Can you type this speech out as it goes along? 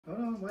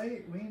on,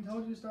 wait. We ain't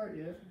told you to start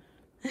yet.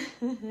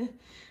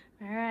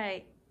 All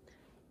right.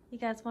 You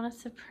guys want a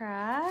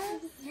surprise?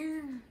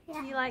 Yeah.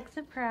 You like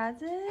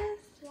surprises?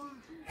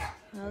 Yeah.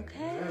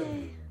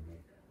 Okay.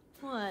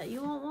 What?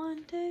 You want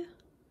one too?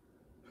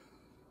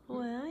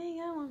 Well, I ain't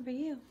got one for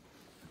you.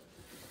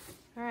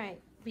 All right.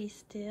 Be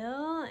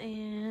still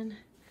and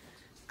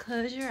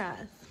close your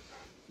eyes.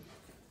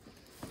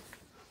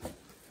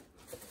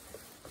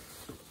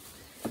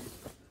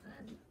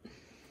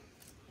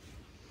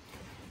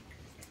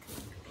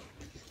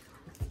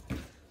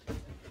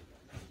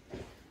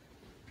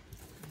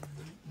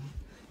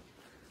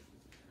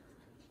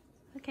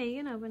 Okay,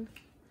 you can open.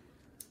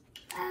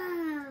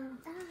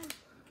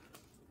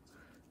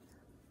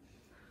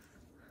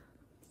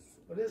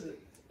 What is it?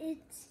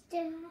 It's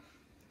Jack.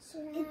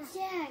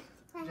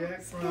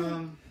 Jack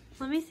from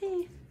Let me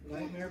see.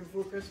 Nightmare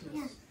Before Christmas.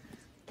 Yeah.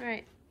 All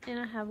right, and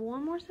I have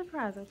one more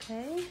surprise,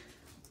 okay?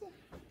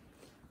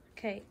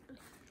 Okay,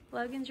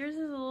 Logan's, yours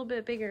is a little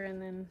bit bigger,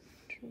 and then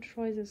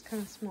Troy's is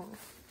kind of small.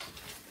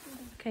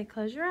 Okay,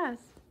 close your eyes.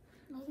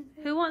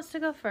 Who wants to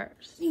go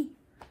first? Me.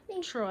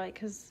 Troy,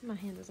 because my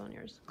hand is on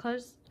yours.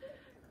 Close.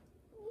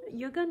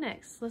 You'll go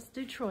next. Let's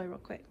do Troy real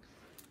quick.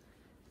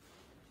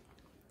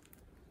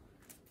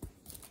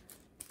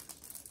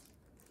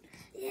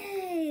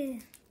 Yay!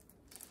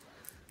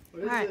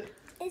 What is All right. it?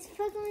 It's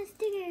Pokemon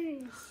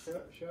stickers.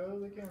 Show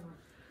the camera.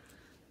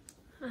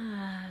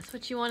 That's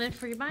what you wanted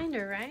for your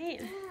binder, right?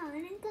 Wow,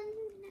 and it comes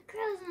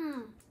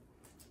Necrozma.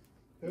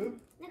 Who?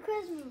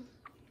 Necrozma.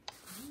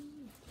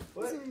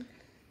 What?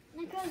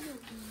 Necrozma.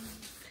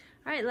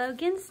 All right,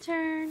 Logan's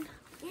turn.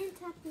 And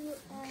Tapu,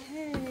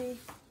 Okay.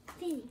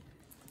 Finny.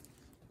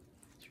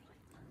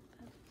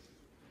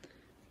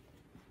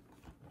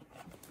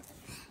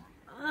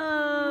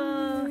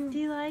 Oh, do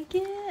you like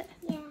it?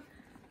 Yeah.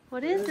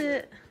 What is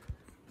it?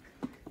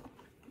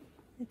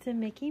 It's a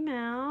Mickey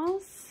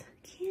Mouse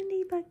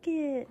candy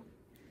bucket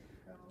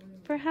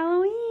for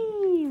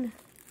Halloween.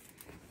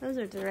 Those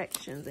are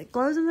directions. It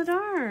glows in the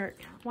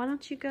dark. Why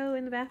don't you go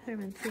in the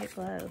bathroom and see it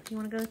glow? You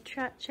want to go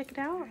check it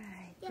out?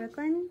 Yeah.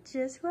 Brooklyn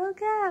just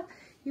woke up.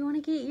 You want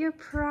to get your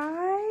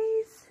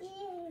prize?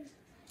 Yeah.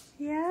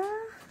 Yeah?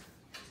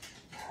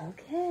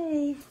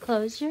 Okay.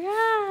 Close your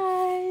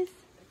eyes.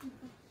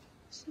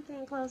 She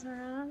can't close her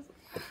eyes.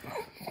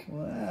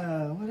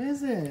 Wow, what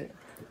is it?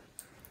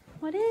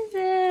 What is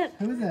it?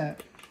 Who is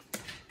that?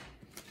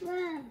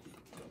 Wow.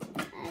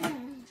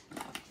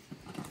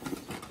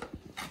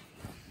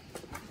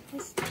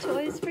 It's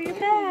toys for your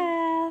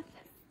bath.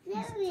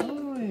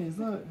 Toys,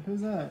 look,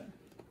 who's that?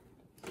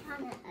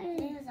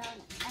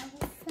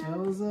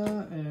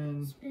 Elsa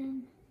and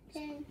Spin.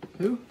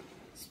 who?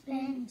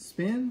 Spin.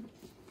 Spin?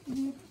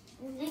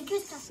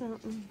 Kristoff.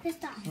 Something.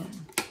 Kristoff.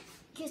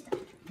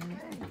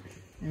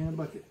 And a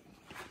bucket.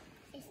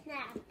 It's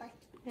not a bucket.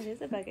 It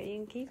is a bucket. You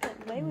can keep it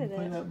and play with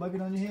Play it. that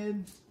bucket on your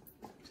head.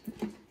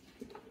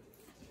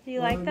 Do you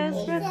like those,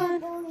 Logan.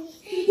 Brooklyn?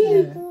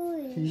 Yeah.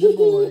 He's a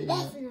boy. Yeah.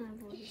 That's not a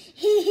boy.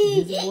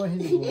 He's a boy,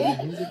 he's a boy.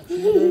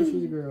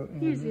 She's a girl.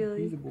 And Here's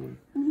Lily. he's a boy.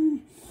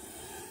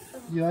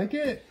 You like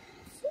it?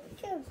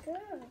 She's a girl.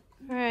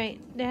 All right,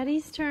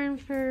 Daddy's turn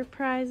for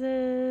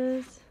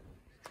prizes.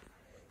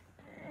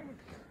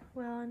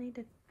 Well, I need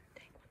to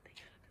take one thing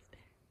out of this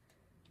bag.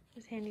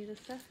 Just hand you the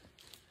stuff.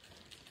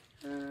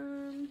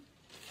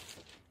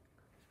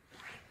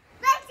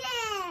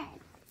 Bucket!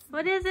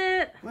 What is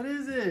it? What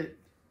is it?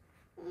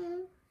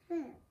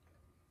 Cookie.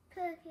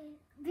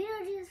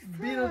 Beetlejuice.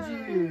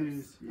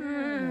 Beetlejuice.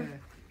 Yeah.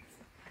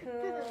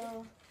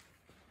 Cool.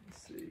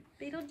 Let's see.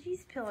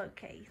 Beetlejuice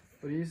pillowcase.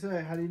 What do you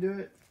say? How do you do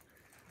it?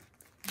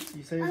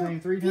 You say his name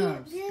 3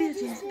 times.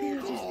 Beetlejuice,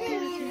 Beetlejuice,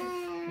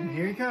 Beetlejuice. And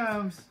here he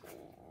comes.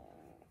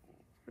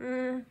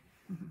 Mm.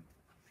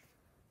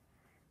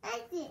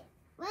 That's it.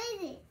 What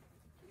is it?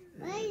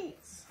 What is it?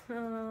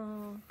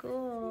 Oh,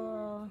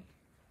 cool.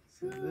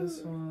 So this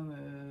one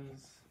is.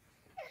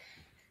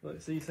 Look,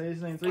 see, say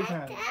his name 3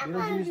 times.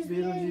 Beetlejuice,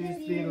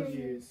 Beetlejuice,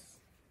 Beetlejuice.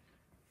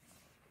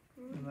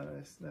 And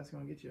that's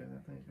gonna get you.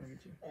 That thing's gonna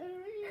get you.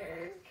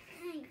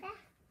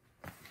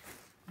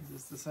 Is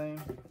this the same?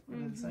 Are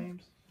they the same?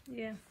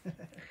 Yeah.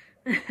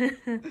 What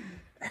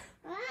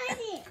is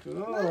it?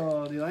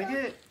 Cool. Do you like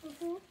it?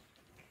 Do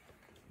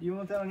you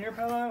want that on your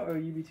pillow, or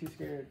you be too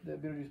scared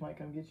that Beetlejuice might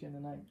come get you in the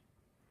night?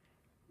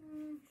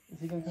 Is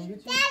he gonna come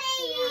get you?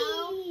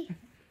 Daddy!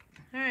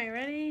 All right,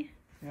 ready?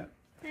 Yep.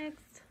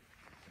 Next.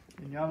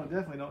 And y'all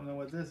definitely don't know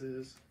what this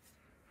is.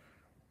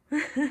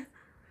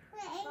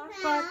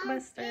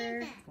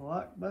 Blockbuster.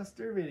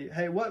 Blockbuster video.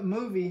 Hey, what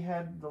movie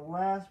had the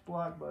last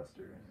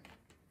Blockbuster in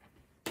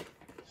it?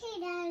 Hey,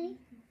 Daddy.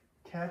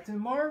 Captain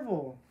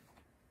Marvel.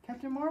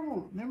 Captain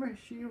Marvel. Remember,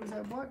 she was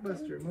at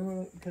Blockbuster.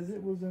 Remember, because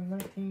it was in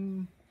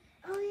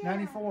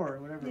 1994 or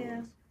whatever it Yeah.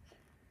 was.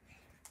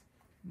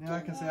 Now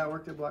I can say I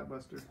worked at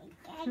Blockbuster.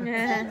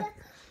 Yeah.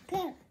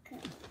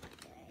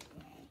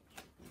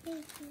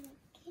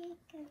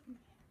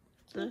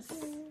 This.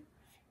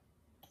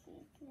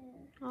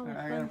 All the I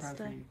got a fun prize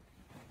stuff. for you.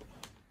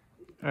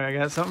 All right, I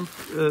got something.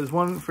 There's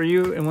one for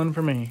you and one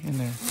for me in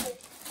there.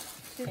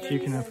 You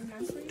can have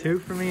 2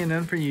 for me and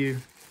none for you.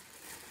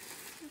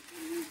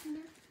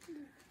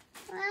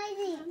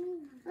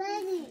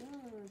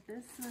 Oh,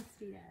 this must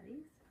be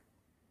Daddy's.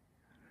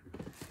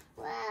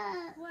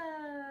 Whoa.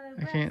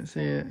 I can't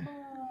see it.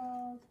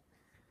 Bald.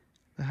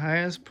 The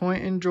highest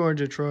point in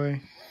Georgia,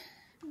 Troy.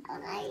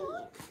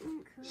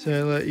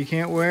 So look, you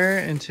can't wear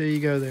it until you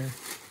go there.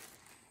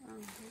 Oh,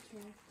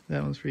 okay.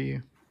 That one's for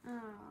you. Oh,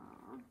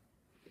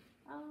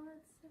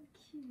 that's so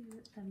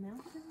cute. The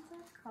mountains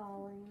are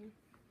calling.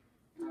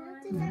 Oh, I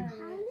love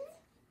it.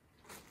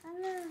 I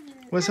love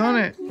it. What's on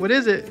it? What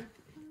is it?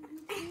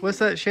 What's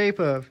that shape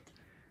of?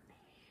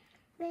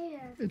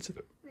 It's a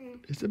bear.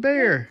 It's a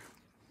bear.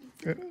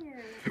 That's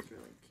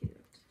really cute.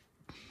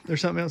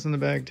 There's something else in the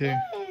bag too.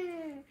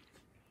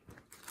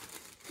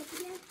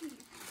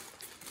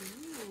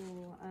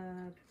 Ooh,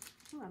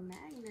 a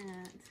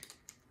magnet.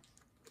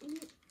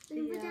 It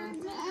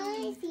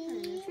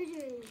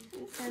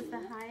says the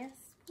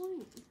highest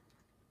point.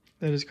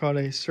 That is called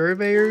a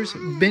surveyor's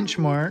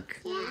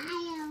benchmark. They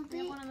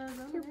have one of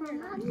those over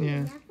there.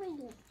 Yeah.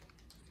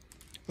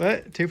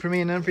 What? 2 for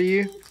me and none for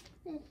you?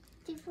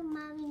 2 for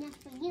mommy, not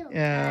for you.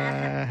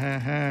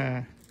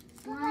 Yeah.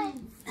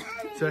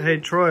 So hey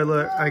Troy,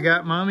 look, I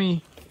got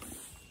mommy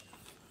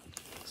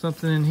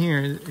something in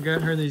here. I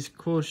got her these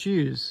cool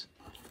shoes.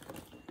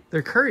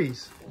 They're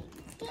Curry's.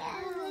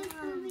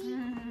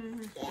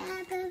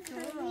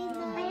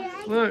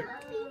 Look.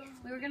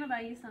 We were gonna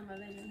buy you some, but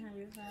they didn't have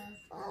your size.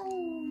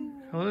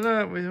 Hold it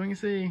up, we can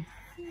see.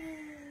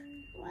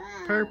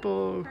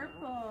 Purple.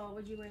 Purple.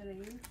 Would you wear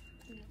these?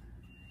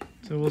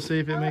 So we'll see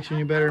if it makes you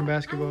any better in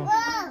basketball. Oh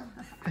yeah.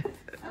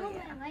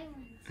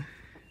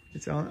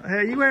 It's on.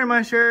 Hey, you wearing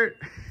my shirt?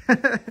 Did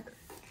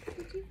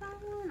you buy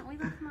one? We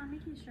left my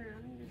Mickey shirt.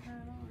 I need to try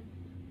it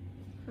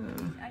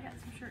on. I got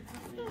some shirts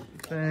on me.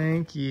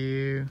 Thank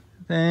you.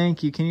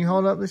 Thank you. Can you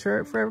hold up the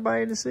shirt for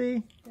everybody to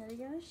see? There you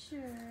go,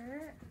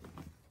 shirt.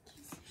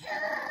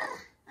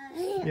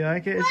 You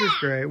like it? It's just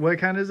great. What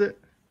kind is it?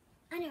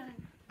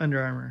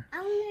 Under Armour.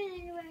 I'm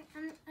wearing underwear.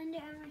 I'm Under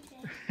Armour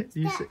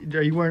today.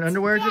 Are you wearing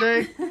underwear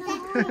today? I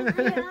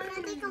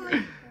think I'm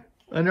wearing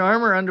Under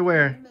Armour or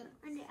underwear?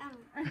 Under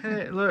Armour.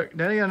 Hey, look,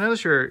 Daddy got another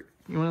shirt.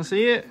 You want to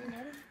see it?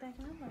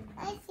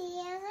 I see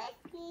it. I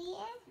see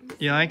it.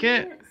 You like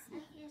it?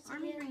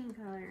 Army green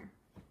color.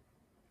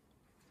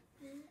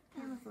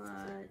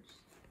 Camouflage.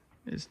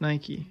 It's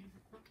Nike.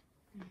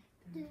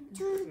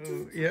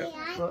 Oh, yep.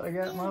 Well, I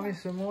got mommy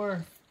some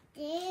more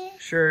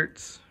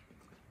shirts.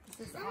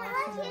 This is I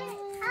awesome. like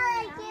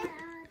it.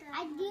 I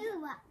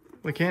do.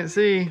 We can't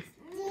see.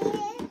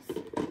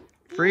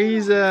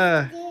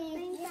 Frieza.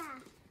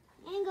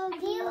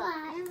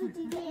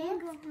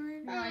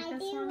 I like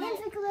this one?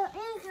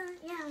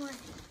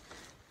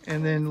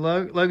 And then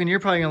Logan, you're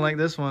probably gonna like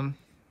this one,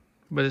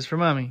 but it's for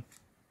mommy.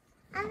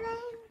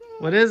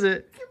 What is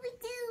it?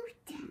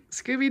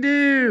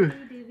 Scooby-Doo.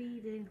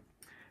 Scooby-Doo.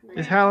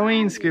 It's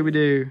Halloween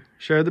Scooby-Doo.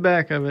 Show the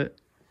back of it.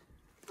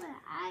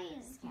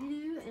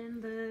 Scooby-Doo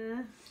and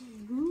the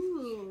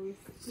ghouls.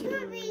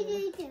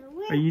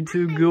 Are you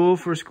too ghoul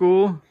for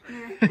school?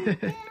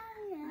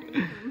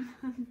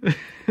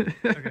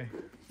 Okay.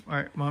 All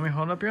right, mommy,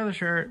 hold up your other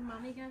shirt.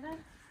 Mommy got a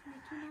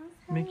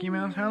Mickey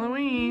Mouse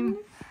Halloween.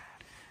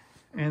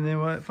 And then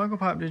what Funko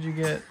Pop did you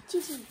get?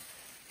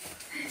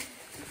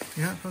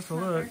 You're not supposed to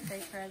look.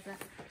 birthday present.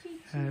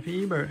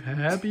 Happy birthday.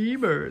 Happy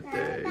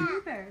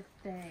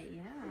birthday,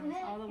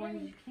 yeah. All the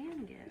ones you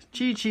can get.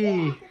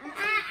 Chi-Chi.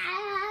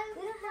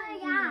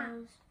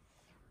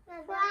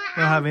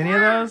 Don't have any of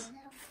those?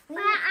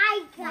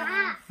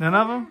 None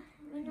of them?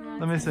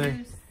 Let me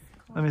see.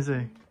 Let me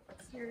see.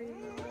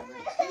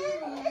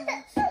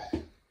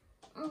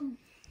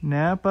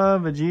 Nappa,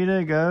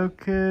 Vegeta,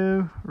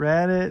 Goku,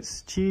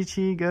 Raditz,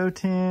 Chi-Chi,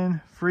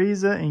 Goten,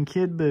 Frieza, and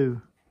Kid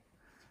Buu.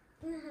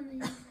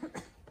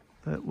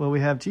 But, well, we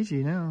have Chi-Chi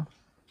now.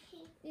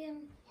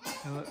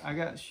 And look, I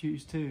got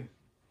shoes too.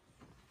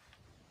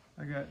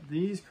 I got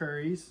these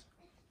Curry's.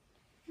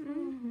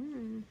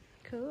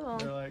 Cool.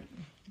 They're like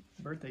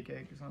birthday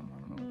cake or something. I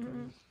don't know what that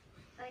is.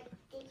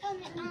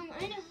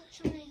 I know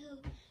somebody who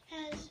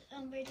has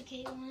birthday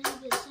cake. I want to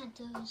get sent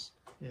those.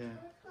 Yeah.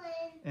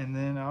 And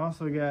then I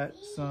also got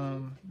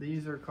some,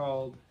 these are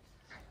called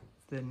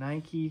the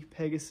Nike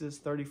Pegasus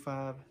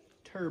 35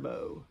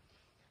 Turbo.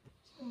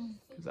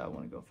 Because I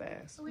want to go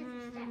fast. So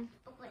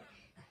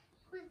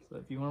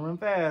if you want to run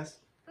fast,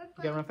 you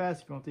got to run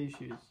fast if you want these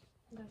shoes.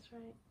 That's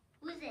right.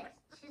 Who's this?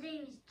 His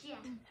name is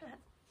Jack.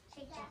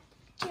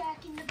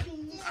 Jack in the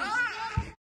Beans.